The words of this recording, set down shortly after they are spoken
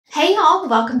Hey y'all,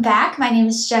 welcome back. My name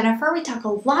is Jennifer. We talk a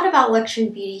lot about luxury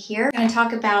beauty here. We're going to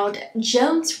talk about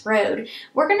Jones Road.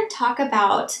 We're going to talk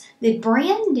about the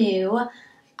brand new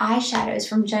eyeshadows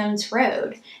from Jones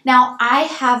Road. Now, I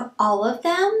have all of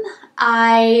them.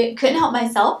 I couldn't help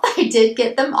myself. I did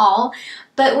get them all,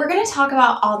 but we're going to talk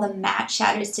about all the matte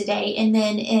shadows today, and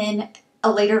then in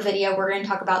a later video, we're going to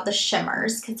talk about the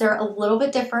shimmers because they're a little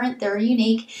bit different. They're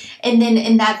unique. And then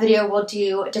in that video, we'll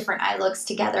do different eye looks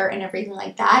together and everything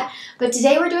like that. But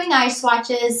today we're doing eye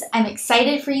swatches. I'm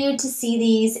excited for you to see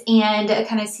these and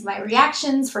kind of see my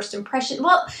reactions, first impression.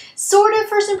 Well, sort of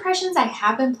first impressions. I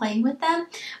have been playing with them,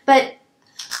 but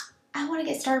I want to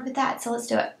get started with that. So let's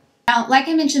do it. Now, like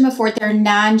I mentioned before, there are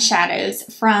 9 shadows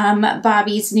from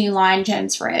Bobbi's new line,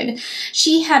 Jones Road.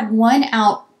 She had one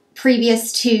out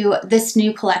previous to this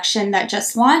new collection that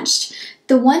just launched.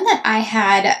 The one that I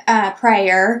had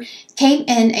prior came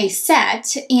in a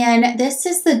set, and this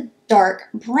is the dark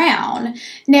brown.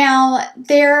 Now,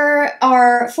 there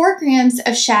are 4 grams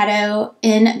of shadow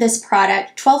in this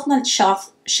product, 12-month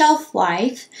shelf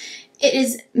life. It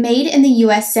is made in the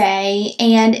USA,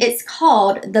 and it's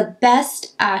called the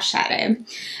Best Eyeshadow.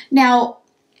 Now,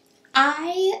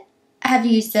 I have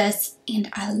used this,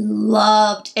 and I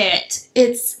loved it.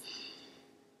 It's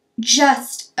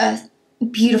just a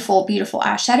beautiful, beautiful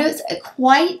eyeshadow. It's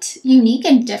quite unique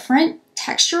and different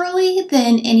texturally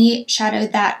than any shadow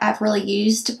that I've really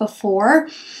used before.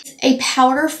 It's a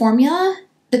powder formula.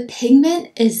 The pigment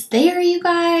is there, you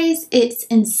guys. It's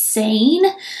insane,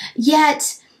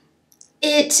 yet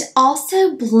it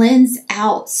also blends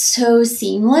out so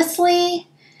seamlessly.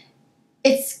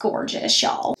 It's gorgeous,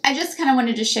 y'all. I just kind of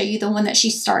wanted to show you the one that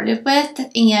she started with,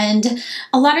 and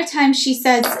a lot of times she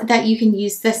says that you can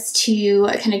use this to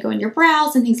kind of go in your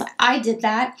brows and things like that. I did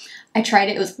that. I tried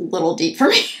it. It was a little deep for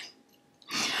me.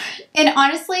 And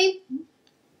honestly,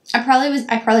 I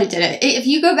probably did it. If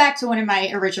you go back to one of my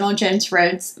original Jones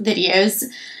Road's videos,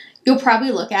 you'll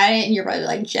probably look at it and you're probably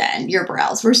like, Jen, your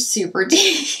brows were super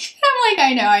deep. I'm like,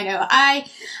 I know.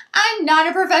 I'm not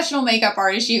a professional makeup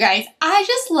artist, you guys. I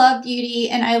just love beauty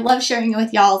and I love sharing it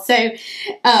with y'all. So,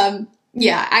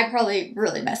 yeah, I probably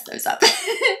really messed those up. But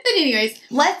anyways,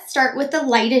 let's start with the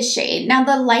lightest shade. Now,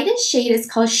 the lightest shade is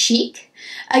called Chic.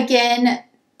 Again,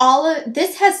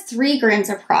 this has 3 grams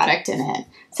of product in it,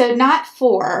 so not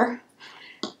 4.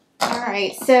 All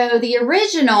right, so the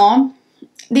original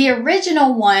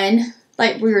one,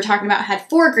 like we were talking about, had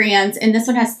 4 grams, and this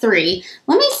one has 3.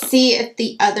 Let me see if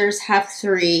the others have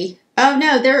 3. Oh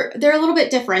no, they're a little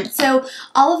bit different. So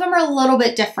all of them are a little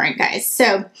bit different, guys.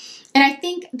 So, and I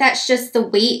think that's just the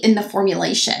weight in the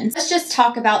formulation. Let's just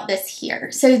talk about this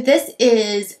here. So this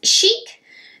is Chic.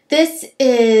 This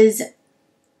is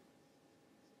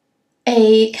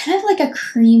a kind of like a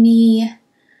creamy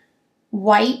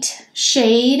white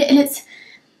shade, and it's,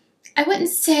 I wouldn't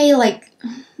say like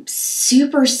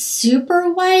super,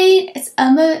 super white. It's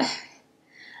almost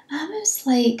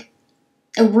like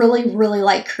a really, really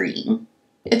light cream,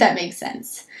 if that makes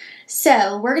sense.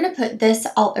 So we're going to put this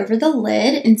all over the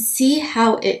lid and see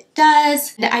how it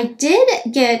does. I did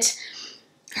get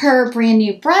her brand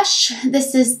new brush.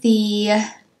 This is the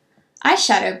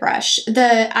eyeshadow brush,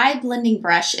 the eye blending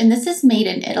brush, and this is made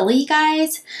in Italy,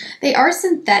 guys. They are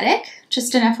synthetic,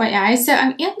 just an FYI, so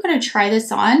I am going to try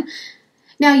this on.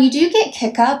 Now, you do get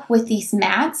kick up with these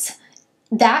mattes.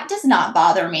 That does not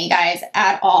bother me, guys,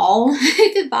 at all.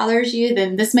 If it bothers you,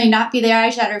 then this may not be the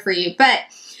eyeshadow for you, but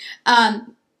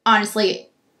honestly,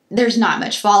 there's not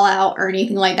much fallout or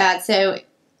anything like that, so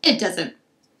it doesn't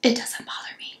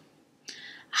bother me.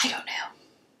 I don't know.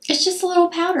 It's just a little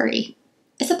powdery.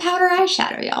 It's a powder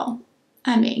eyeshadow, y'all.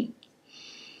 I mean,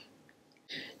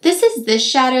 this is this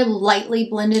shadow lightly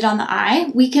blended on the eye.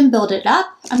 We can build it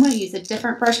up. I'm going to use a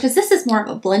different brush because this is more of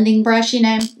a blending brush, you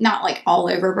know, not like all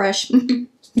over brush. Y'all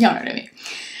know what I mean.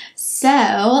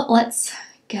 So let's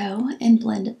go and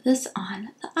blend this on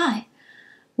the eye.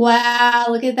 Wow,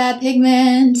 look at that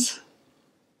pigment.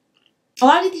 A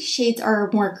lot of these shades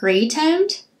are more gray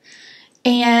toned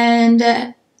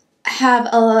and have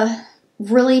a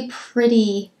really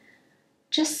pretty,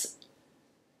 just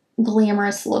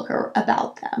glamorous look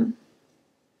about them.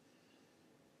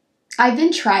 I've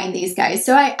been trying these, guys,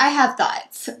 so I have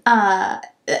thoughts.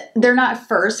 They're not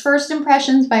first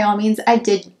impressions by all means. I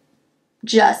did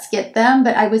just get them,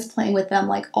 but I was playing with them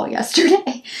like all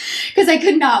yesterday because I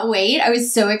could not wait. I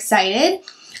was so excited.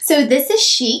 So this is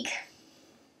Chic.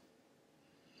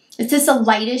 This is the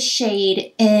lightest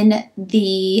shade in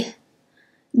the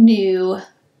new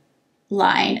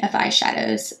line of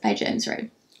eyeshadows by Jones Road.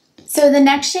 So the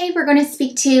next shade we're going to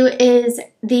speak to is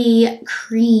the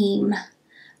cream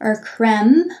or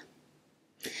creme.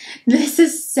 This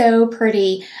is so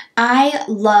pretty. I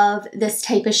love this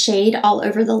type of shade all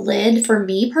over the lid for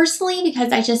me personally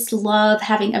because I just love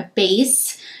having a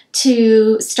base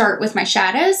to start with my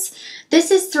shadows.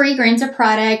 This is 3 grams of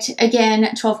product.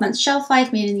 Again, 12 months shelf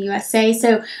life, made in the USA.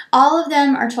 So all of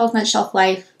them are 12 months shelf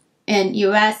life in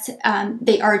US.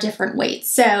 They are different weights.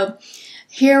 So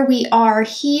here we are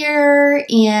here,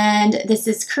 and this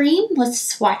is cream. Let's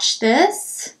swatch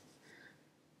this.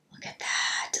 Look at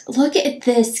that. Look at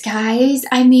this, guys.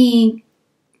 I mean,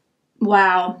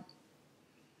 wow.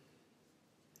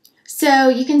 So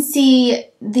you can see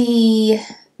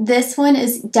this one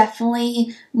is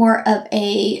definitely more of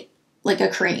a, like a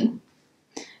cream.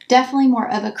 Definitely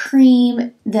more of a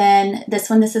cream than this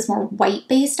one. This is more white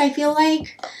based, I feel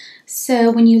like.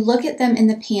 So when you look at them in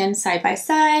the pan side by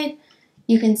side,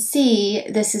 you can see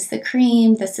this is the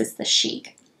cream, this is the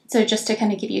chic. So just to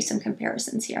kind of give you some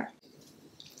comparisons here.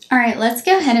 All right, let's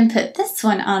go ahead and put this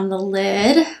one on the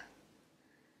lid.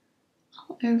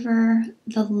 All over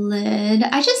the lid.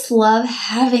 I just love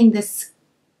having this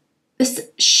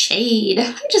shade.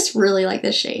 I just really like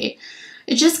this shade.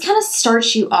 It just kind of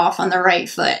starts you off on the right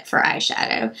foot for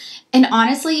eyeshadow. And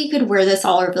honestly, you could wear this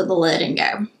all over the lid and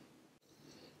go.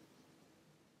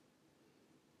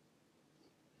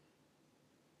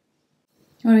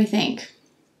 What do we think?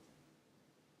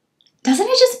 Doesn't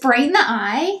it just brighten the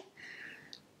eye?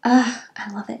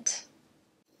 I love it.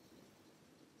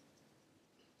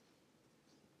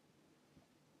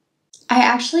 I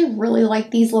actually really like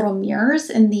these little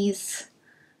mirrors in these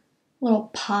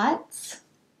little pots.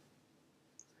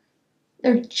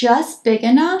 They're just big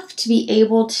enough to be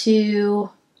able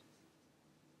to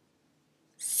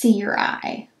see your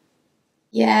eye.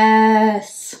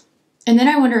 Yes. And then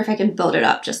I wonder if I can build it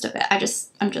up just a bit.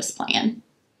 I'm just playing.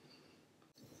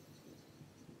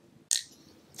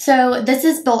 So this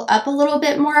is built up a little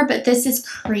bit more, but this is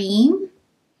cream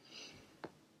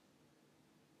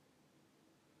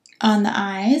on the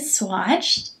eyes,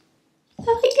 swatched. I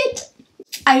like it.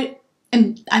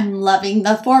 I'm loving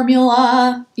the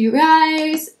formula. You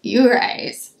guys.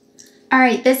 All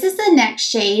right, this is the next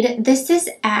shade. This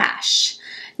is Ash.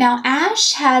 Now,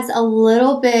 Ash has a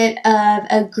little bit of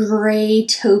a gray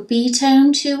taupey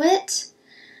tone to it.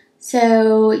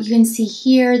 So you can see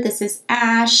here, this is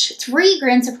Ash, 3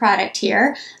 grams of product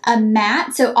here, a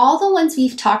matte. So all the ones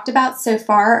we've talked about so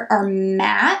far are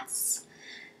mattes.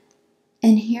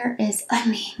 And here is, I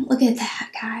mean, look at that,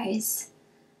 guys.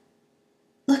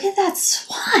 Look at that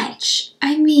swatch.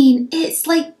 I mean, it's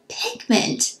like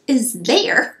pigment is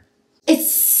there.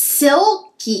 It's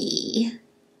silky,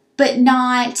 but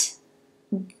not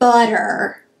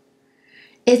butter.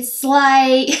 It's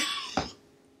like...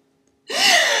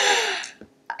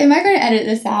 Am I going to edit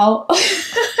this out?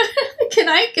 Can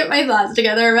I get my thoughts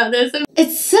together about this?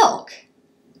 It's silk.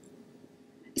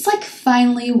 It's like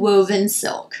finely woven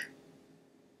silk,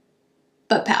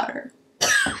 but powder.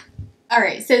 All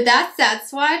right, so that's that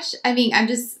swatch. I mean, I'm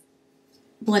just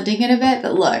blending it a bit,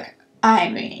 but look, I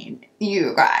mean,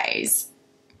 you guys.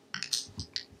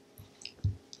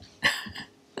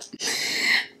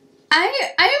 I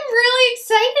am really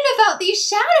excited about these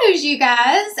shadows, you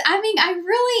guys. I mean, I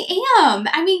really am.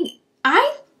 I mean,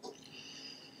 I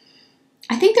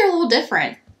think they're a little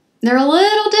different. They're a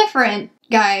little different,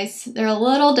 guys. They're a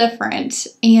little different.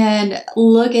 And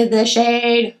look at the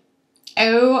shade.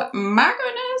 Oh my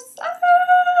goodness.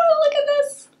 Ah, look at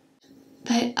this.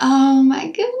 But oh my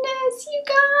goodness, you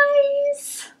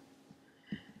guys.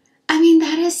 I mean,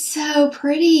 that is so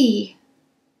pretty.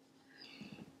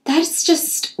 That's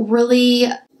just really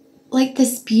like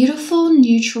this beautiful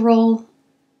neutral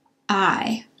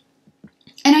eye.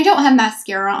 And I don't have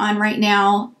mascara on right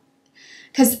now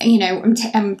because, you know,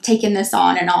 I'm taking this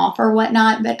on and off or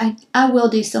whatnot, but I will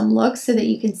do some looks so that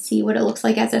you can see what it looks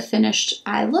like as a finished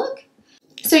eye look.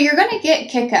 So you're going to get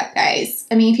Kick Up, guys.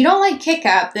 I mean, if you don't like Kick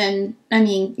Up, then, I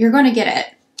mean, you're going to get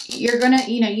it. You're going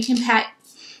to, you know, you can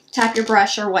tap your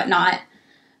brush or whatnot.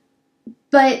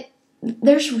 But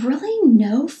there's really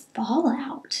no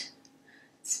fallout.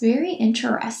 It's very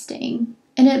interesting.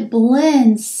 And it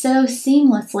blends so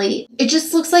seamlessly. It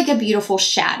just looks like a beautiful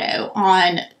shadow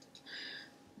on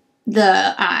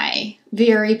the eye.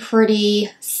 Very pretty,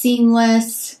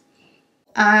 seamless.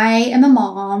 I am a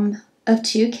mom of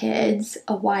 2 kids,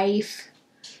 a wife.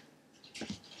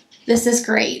 This is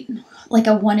great. Like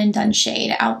a one and done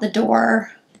shade out the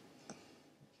door.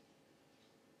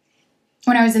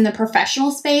 When I was in the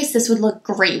professional space, this would look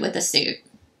great with a suit.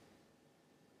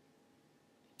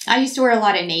 I used to wear a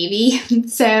lot of navy,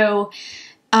 so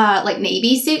like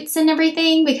navy suits and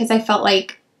everything, because I felt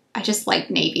like I just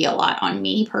liked navy a lot on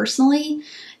me personally.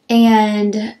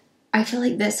 And I feel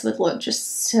like this would look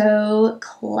just so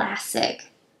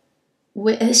classic.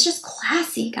 It's just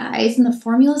classy, guys. And the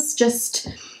formula's just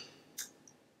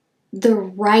the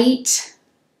right,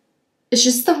 it's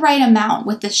just the right amount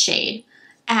with this shade.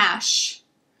 Ash.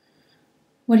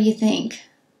 What do you think?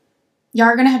 Y'all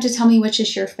are going to have to tell me which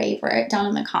is your favorite down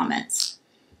in the comments.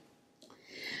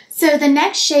 So the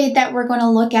next shade that we're going to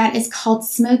look at is called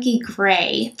Smoky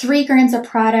Gray. 3 grams of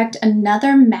product,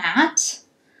 another matte.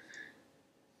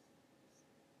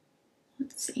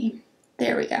 Let's see.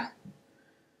 There we go.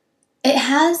 It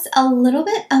has a little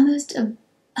bit, almost a,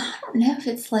 I don't know if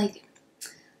it's like,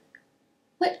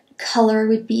 what color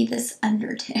would be this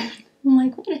undertone? I'm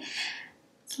like, what?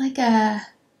 It's like a,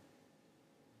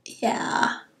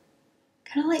 yeah,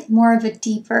 kind of like more of a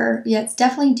deeper, yeah, it's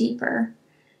definitely deeper.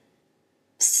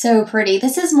 So pretty.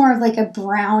 This is more of like a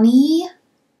brownie.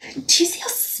 Do you see how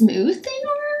smooth they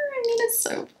are? I mean,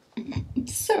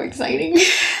 it's so exciting.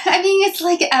 I mean, it's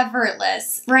like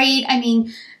effortless, right? I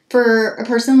mean, for a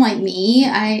person like me,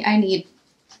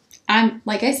 I'm,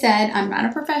 like I said, I'm not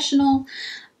a professional.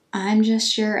 I'm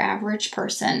just your average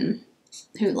person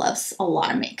who loves a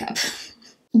lot of makeup.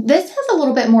 This has a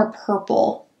little bit more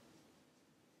purple.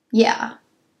 Yeah,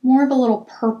 more of a little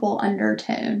purple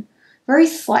undertone. Very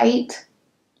slight.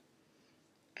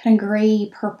 Kind of gray,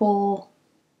 purple,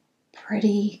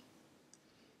 pretty.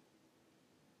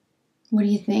 What do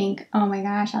you think? Oh my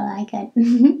gosh, I like it.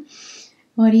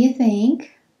 What do you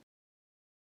think?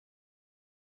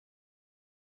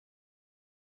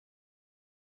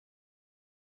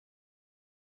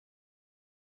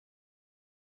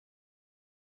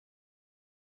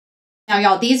 Now,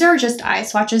 y'all, these are just eye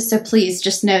swatches, so please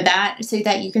just know that so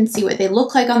that you can see what they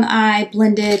look like on the eye,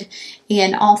 blended,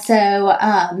 and also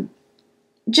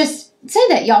just so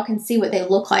that y'all can see what they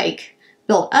look like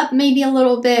built up maybe a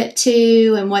little bit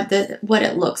too, and what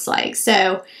it looks like.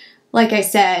 So, like I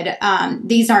said,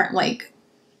 these aren't like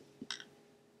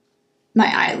my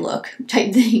eye look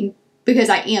type thing because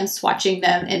I am swatching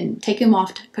them and taking them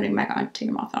off, putting them back on, taking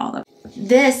them off, and all that.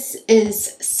 This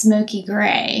is Smoky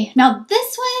Gray. Now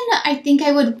this one I think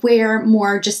I would wear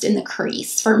more just in the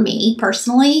crease for me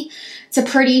personally. It's a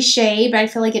pretty shade, but I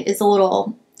feel like it is a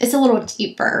little, it's a little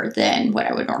deeper than what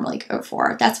I would normally go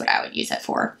for. That's what I would use it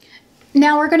for.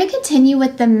 Now we're going to continue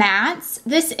with the mattes.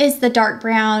 This is the dark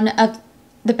brown of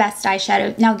the Best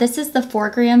Eyeshadow. Now this is the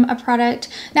 4 gram of product.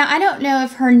 Now I don't know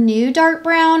if her new dark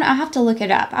brown, I'll have to look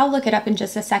it up. I'll look it up in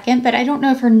just a second, but I don't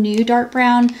know if her new dark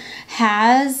brown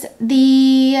has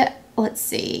the, let's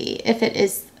see, if it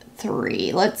is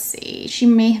 3. Let's see, she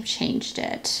may have changed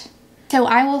it. So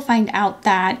I will find out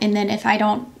that, and then if I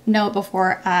don't know it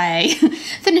before I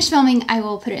finish filming, I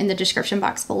will put it in the description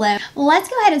box below. Let's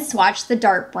go ahead and swatch the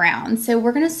dark brown. So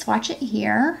we're gonna swatch it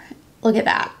here. Look at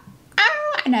that.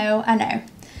 I know.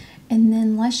 And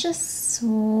then let's just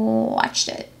swatch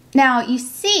it. Now you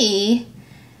see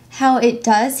how it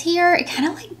does here? It kind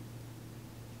of like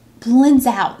blends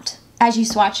out as you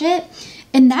swatch it.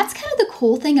 And that's kind of the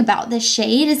cool thing about this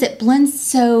shade is it blends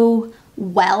so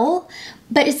well,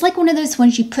 but it's like one of those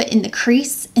ones you put in the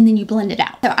crease and then you blend it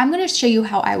out. So I'm going to show you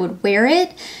how I would wear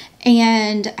it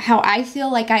and how I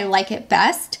feel like I like it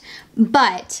best.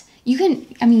 But you can,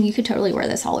 I mean, you could totally wear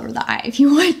this all over the eye if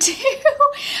you want to,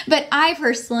 but I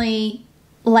personally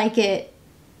like it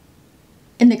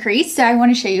in the crease. So I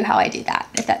want to show you how I do that,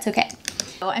 if that's okay.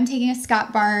 So I'm taking a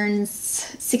Scott Barnes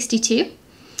 62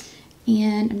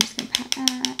 and I'm just going to pat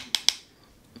that.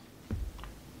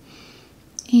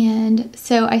 And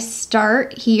so I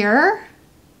start here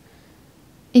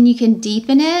and you can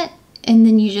deepen it and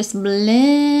then you just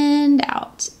blend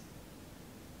out.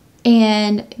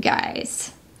 And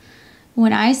guys,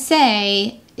 when I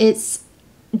say it's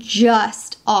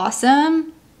just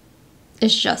awesome,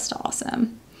 it's just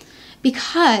awesome.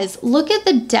 Because look at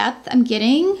the depth I'm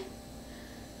getting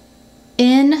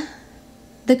in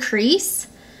the crease,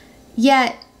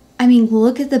 yet, I mean,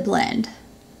 look at the blend.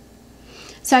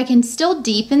 So I can still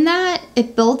deepen that.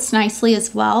 It builds nicely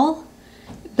as well,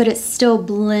 but it still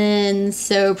blends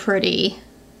so pretty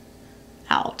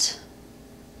out,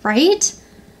 right?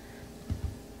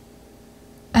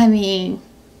 I mean,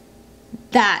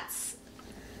 that's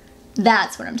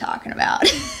what I'm talking about.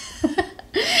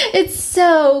 It's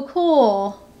so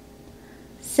cool.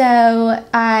 So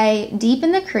I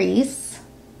deepen the crease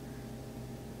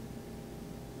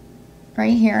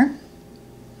right here,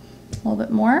 a little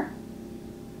bit more.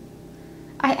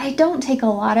 I don't take a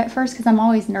lot at first because I'm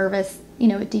always nervous, you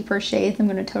know, with deeper shades, I'm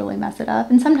going to totally mess it up.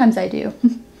 And sometimes I do.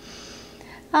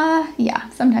 Yeah,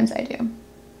 sometimes I do.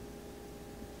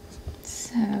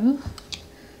 So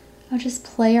I'll just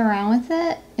play around with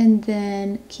it and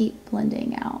then keep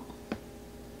blending out.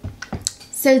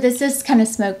 So this is kind of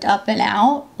smoked up and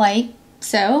out like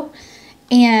so.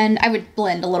 And I would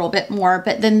blend a little bit more,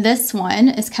 but then this one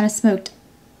is kind of smoked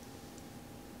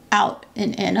out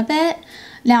and in a bit.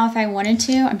 Now, if I wanted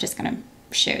to, I'm just gonna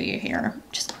show you here,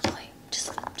 just quickly,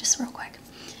 just real quick.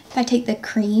 If I take the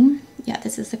cream, yeah,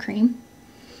 this is the cream,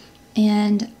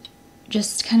 and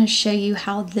just kind of show you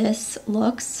how this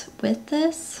looks with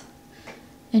this,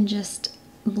 and just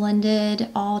blend it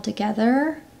all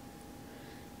together.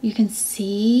 You can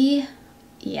see,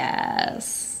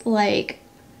 yes, like,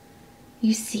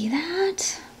 you see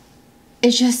that?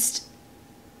 It just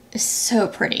is so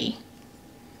pretty.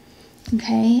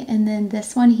 Okay, and then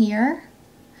this one here,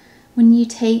 when you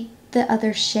take the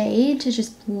other shade to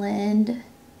just blend,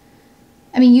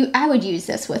 I mean, I would use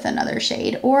this with another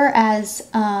shade or as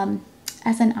an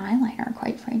eyeliner,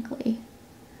 quite frankly. You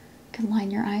could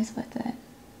line your eyes with it.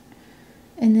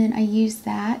 And then I use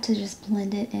that to just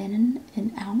blend it in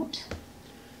and out.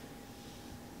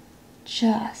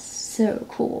 Just so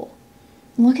cool.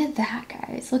 Look at that,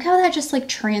 guys. Look how that just like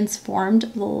transformed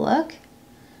the look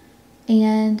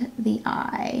and the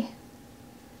eye.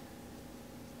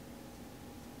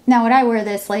 Now, would I wear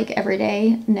this like every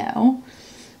day? No.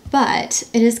 But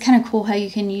it is kind of cool how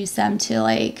you can use them to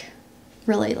like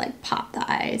really like pop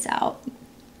the eyes out.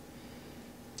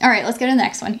 All right, let's go to the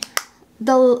next one.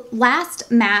 The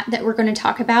last matte that we're going to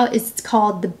talk about is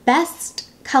called the Best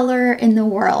Color in the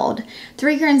World.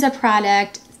 3 grams of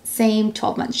product, same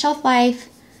 12-month shelf life.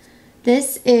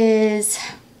 This is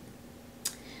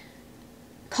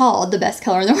called the Best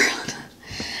Color in the World.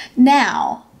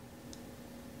 Now,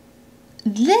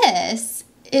 this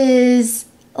is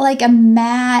like a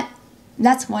matte,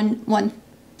 that's one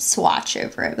swatch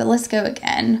over it, but let's go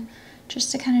again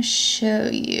just to kind of show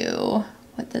you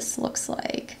what this looks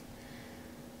like.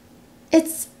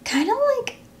 It's kind of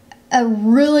like a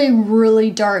really,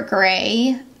 really dark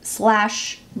gray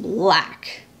slash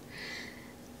black.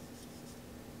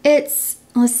 It's,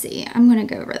 let's see, I'm gonna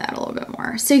go over that a little bit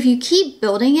more. So if you keep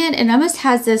building it, it almost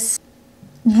has this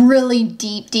really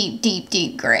deep, deep, deep,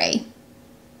 deep gray.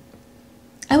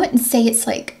 I wouldn't say it's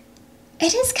like,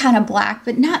 it is kind of black,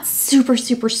 but not super,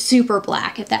 super, super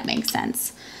black, if that makes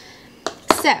sense.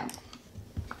 So,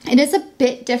 it is a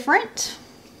bit different.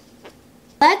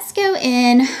 Let's go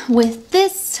in with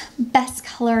this Best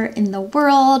Color in the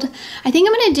World. I think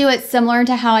I'm gonna do it similar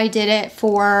to how I did it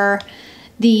for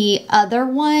the other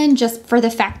one, just for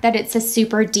the fact that it's a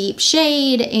super deep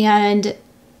shade, and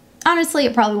honestly,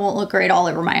 it probably won't look great all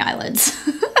over my eyelids.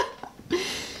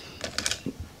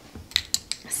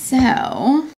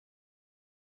 So,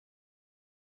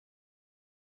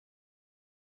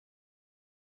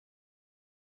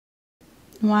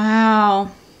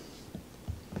 wow.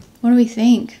 What do we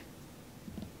think?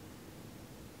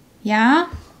 Yeah?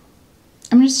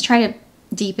 I'm gonna just try to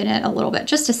deepen it a little bit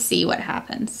just to see what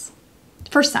happens.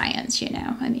 For science, you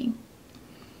know, I mean,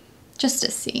 just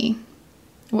to see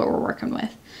what we're working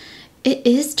with. It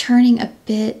is turning a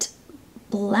bit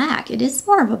black. It is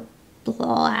more of a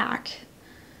black.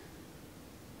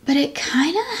 But it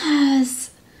kind of has,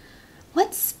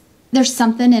 there's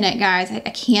something in it, guys. I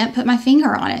can't put my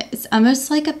finger on it. It's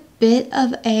almost like a bit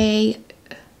of a,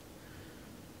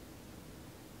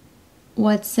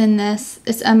 what's in this?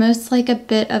 It's almost like a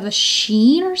bit of a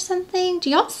sheen or something. Do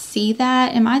y'all see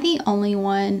that? Am I the only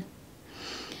one?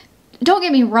 Don't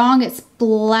get me wrong, it's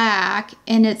black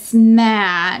and it's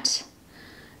matte,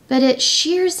 but it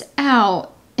shears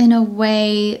out in a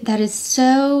way that is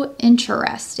so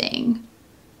interesting.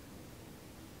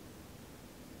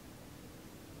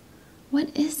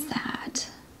 What is that?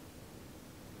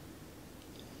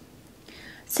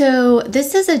 So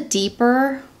this is a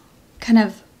deeper kind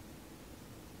of,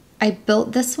 I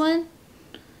built this one,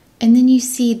 and then you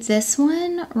see this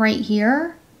one right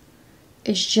here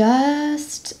is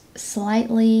just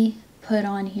slightly put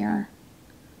on here.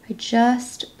 I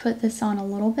just put this on a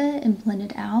little bit and blend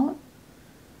it out.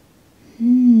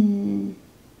 And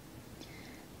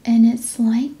it's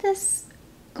like this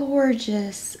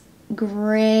gorgeous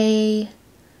gray,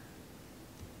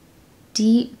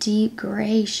 deep, deep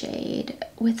gray shade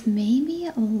with maybe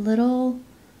a little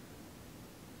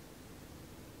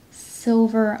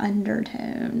silver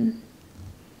undertone.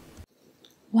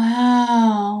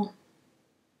 Wow.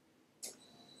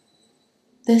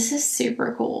 This is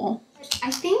super cool. I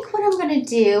think what I'm gonna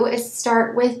do is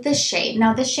start with the shade.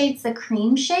 Now this shade's the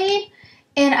cream shade,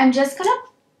 and I'm just gonna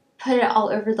put it all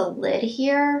over the lid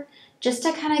here just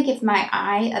to kind of give my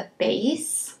eye a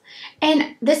base.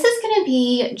 And this is gonna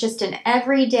be just an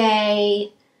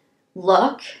everyday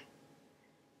look.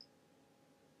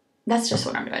 That's just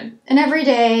what I'm doing. An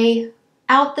everyday,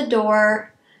 out the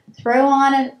door, throw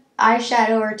on an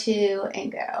eyeshadow or two,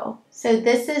 and go. So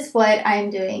this is what I'm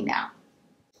doing now.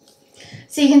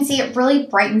 So you can see it really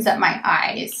brightens up my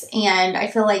eyes, and I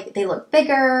feel like they look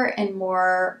bigger and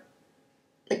more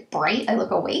like bright. I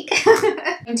look awake.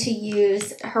 I'm going to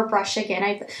use her brush again.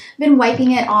 I've been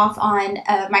wiping it off on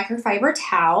a microfiber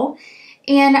towel,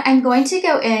 and I'm going to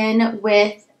go in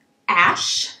with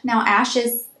Ash. Now Ash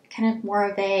is kind of more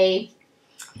of a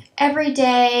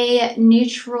everyday,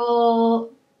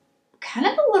 neutral, kind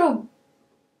of a little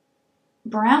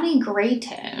browny gray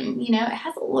tone. You know, it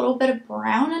has a little bit of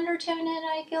brown undertone in it,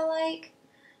 I feel like.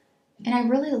 And I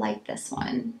really like this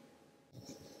one.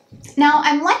 Now,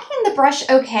 I'm liking the brush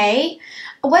okay.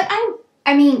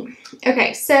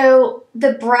 Okay, so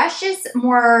the brush is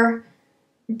more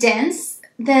dense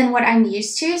than what I'm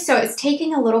used to, so it's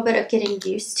taking a little bit of getting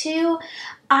used to.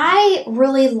 I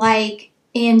really like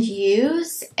and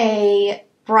use a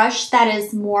brush that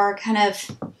is more kind of,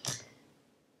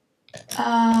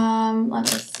 let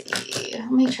me see,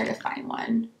 let me try to find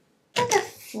one. Like a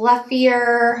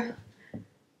fluffier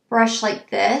brush like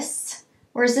this,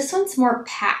 whereas this one's more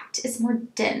packed, it's more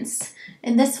dense,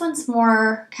 and this one's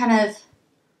more kind of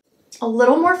a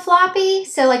little more floppy.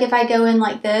 So like if I go in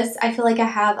like this, I feel like I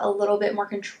have a little bit more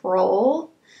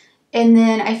control, and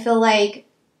then I feel like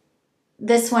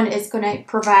this one is going to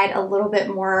provide a little bit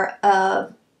more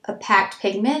of a packed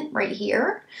pigment right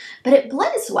here, but it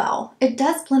blends well. It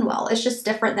does blend well. It's just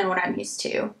different than what I'm used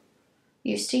to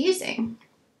using.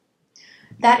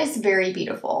 That is very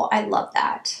beautiful. I love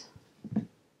that.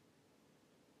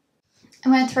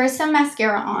 I'm going to throw some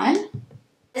mascara on.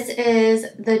 This is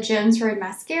the Jones Road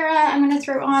mascara I'm going to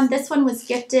throw on. This one was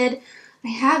gifted. I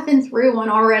have been through one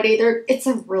already. It's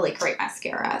a really great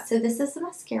mascara. So this is the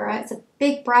mascara. It's a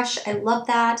big brush. I love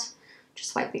that.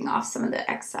 Just wiping off some of the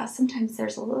excess. Sometimes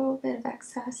there's a little bit of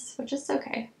excess, which is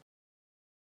okay.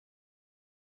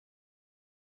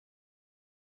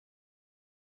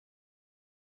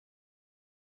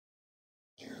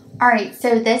 All right,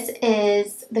 so this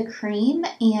is the cream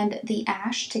and the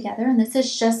Ash together, and this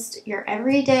is just your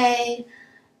everyday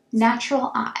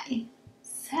natural eye.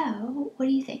 So, what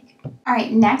do you think? All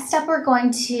right, next up we're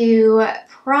going to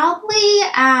probably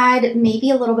add maybe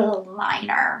a little bit of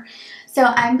liner. So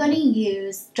I'm going to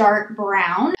use dark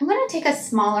brown. I'm going to take a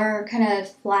smaller kind of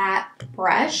flat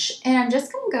brush, and I'm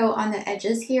just going to go on the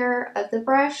edges here of the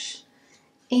brush,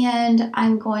 and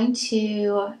I'm going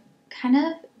to kind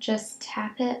of just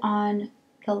tap it on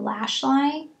the lash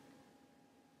line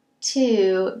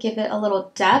to give it a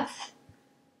little depth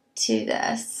to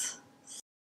this.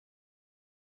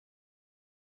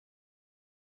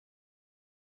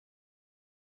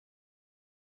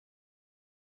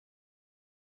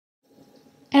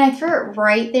 And I threw it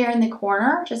right there in the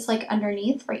corner, just like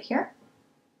underneath right here.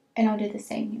 And I'll do the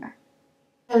same here.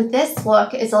 So this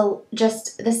look is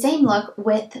just the same look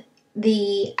with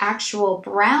the actual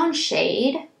brown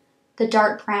shade, the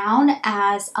dark brown,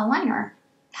 as a liner.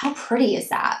 How pretty is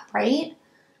that, right?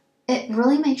 It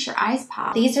really makes your eyes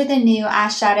pop. These are the new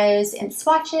eyeshadows and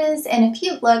swatches and a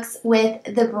few looks with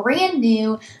the brand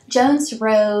new Jones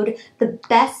Road, the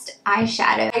best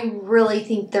eyeshadow. I really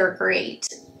think they're great.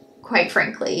 Quite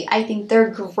frankly, I think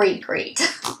they're great.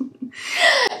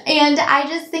 And I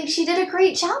just think she did a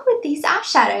great job with these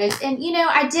eyeshadows. And you know,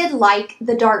 I did like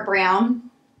the dark brown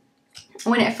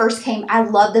when it first came. I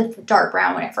loved the dark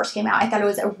brown when it first came out. I thought it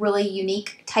was a really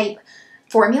unique type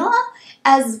formula,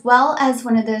 as well as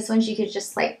one of those ones you could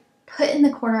just like put in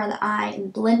the corner of the eye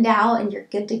and blend out and you're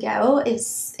good to go.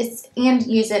 And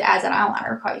use it as an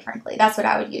eyeliner, quite frankly. That's what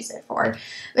I would use it for.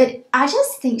 But I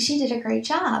just think she did a great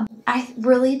job. I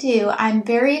really do. I'm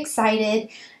very excited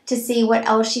to see what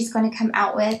else she's going to come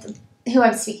out with. Who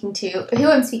I'm speaking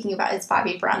about is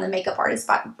Bobbi Brown, the makeup artist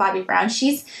Bobbi Brown.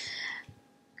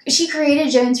 She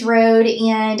created Jones Road,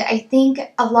 and I think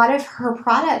a lot of her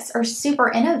products are super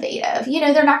innovative. You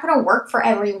know, they're not going to work for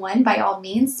everyone by all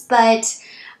means, but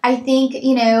I think,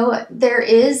 you know, there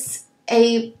is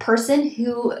a person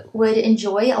who would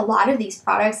enjoy a lot of these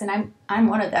products, and I'm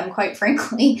one of them, quite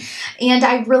frankly. And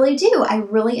I really do. I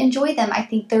really enjoy them. I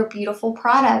think they're beautiful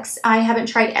products. I haven't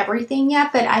tried everything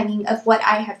yet, but I mean, of what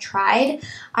I have tried,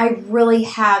 I really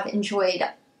have enjoyed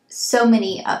so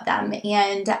many of them.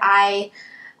 And I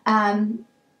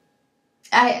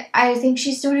think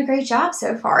she's doing a great job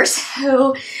so far.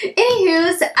 So,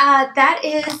 anywho's,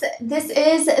 this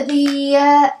is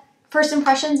the first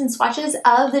impressions and swatches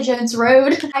of the Jones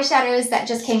Road eyeshadows that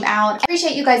just came out. I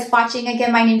appreciate you guys watching.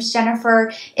 Again, my name's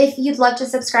Jennifer. If you'd love to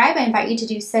subscribe, I invite you to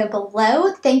do so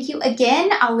below. Thank you again.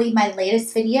 I'll leave my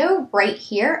latest video right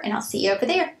here, and I'll see you over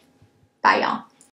there. Bye, y'all.